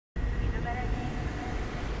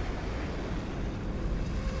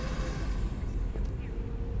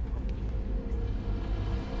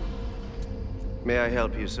May I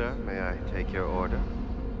help you, sir? May I take your order?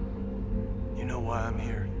 You know why I'm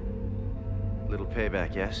here? Little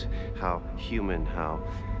payback, yes? How human, how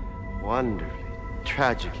wonderfully,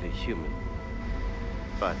 tragically human.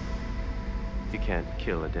 But you can't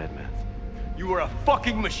kill a dead man. You are a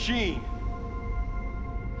fucking machine!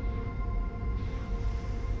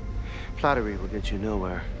 Flattery will get you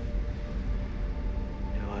nowhere.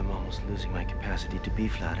 You know, I'm almost losing my capacity to be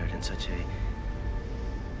flattered in such a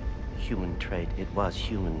human trait. It was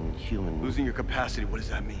human. Losing your capacity, what does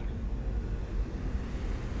that mean?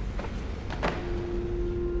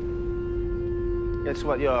 It's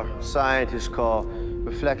what your scientists call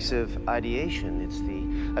reflexive ideation. It's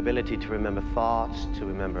the ability to remember thoughts, to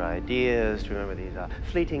remember ideas, to remember these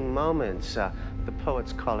fleeting moments. The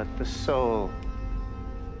poets call it the soul.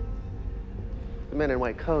 The men in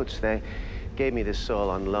white coats, they gave me this soul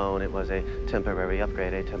on loan. It was a temporary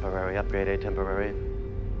upgrade,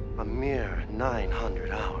 a mere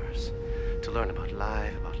 900 hours to learn about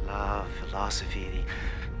life, about love, philosophy, the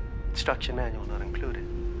instruction manual not included.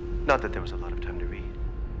 Not that there was a lot of time to read.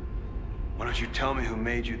 Why don't you tell me who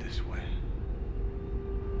made you this way?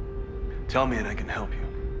 Tell me and I can help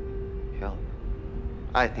you. Help?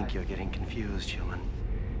 I think you're getting confused, human.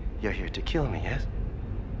 You're here to kill me, yes?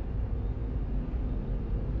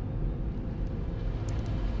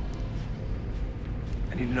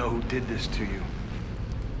 I need to know who did this to you.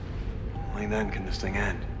 Only then can this thing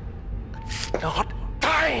end. It's not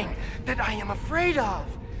dying that I am afraid of.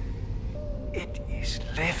 It is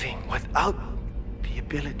living without the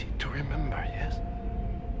ability to remember, yes?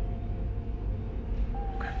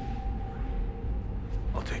 Okay.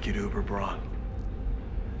 I'll take you to Uber Braun.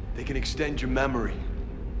 They can extend your memory.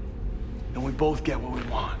 And we both get what we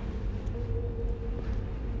want.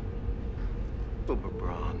 Uber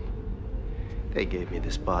Braun. They gave me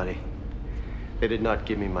this body. They did not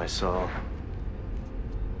give me my soul.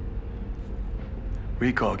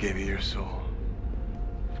 Recall gave you your soul.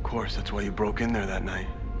 Of course, that's why you broke in there that night.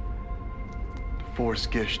 To force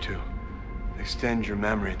Gish to extend your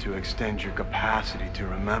memory, to extend your capacity to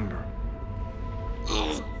remember.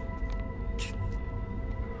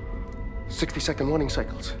 60-second warning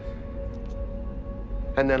cycles.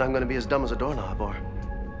 And then I'm gonna be as dumb as a doorknob, or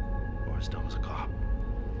as dumb as a cop.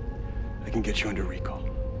 I can get you under recall.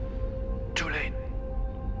 Too late.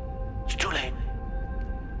 It's too late.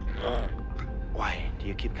 Why do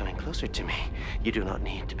you keep coming closer to me? You do not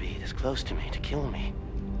need to be this close to me to kill me.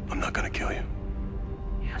 I'm not gonna kill you.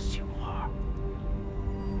 Yes, you are.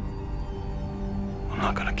 I'm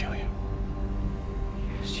not gonna kill you.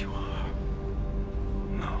 Yes, you are.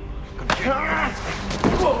 No. I'm gonna kill you.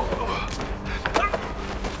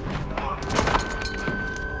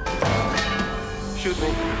 Shoot me.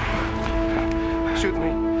 Shoot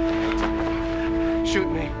me. Shoot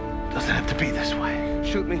me. Doesn't have to be this way.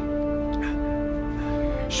 Shoot me.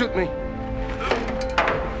 Shoot me.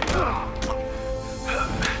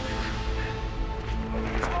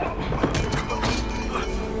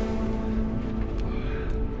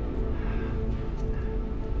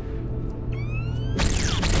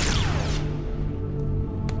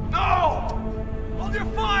 No! Hold your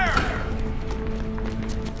fire!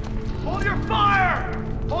 Hold your fire!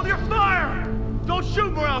 Hold your fire! Don't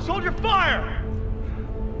shoot, Morales! Hold your fire!